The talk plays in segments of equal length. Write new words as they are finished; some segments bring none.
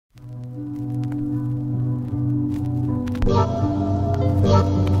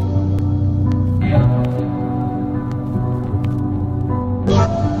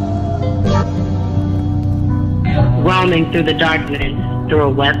Roaming through the darkness, through a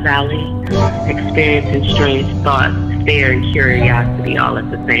wet valley, experiencing strange thoughts, fear, and curiosity all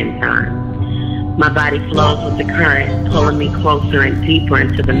at the same time. My body flows with the current, pulling me closer and deeper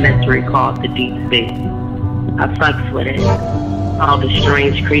into the mystery called the deep sea. I fucks with it. All the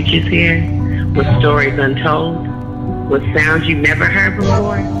strange creatures here, with stories untold, with sounds you've never heard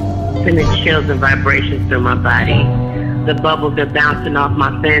before, sending chills and vibrations through my body. The bubbles are bouncing off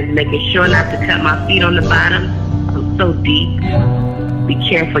my fins, making sure not to cut my feet on the bottom. I'm so deep. Be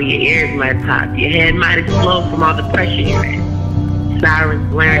careful, your ears might pop. Your head might explode from all the pressure you're in. Sirens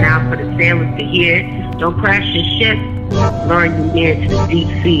blaring out for the sailors to hear. Don't crash your ship. Luring you near to the deep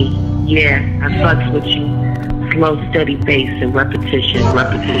sea. Yeah, I fucks with you. Slow, steady pace and repetition,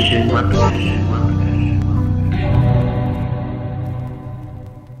 repetition, repetition.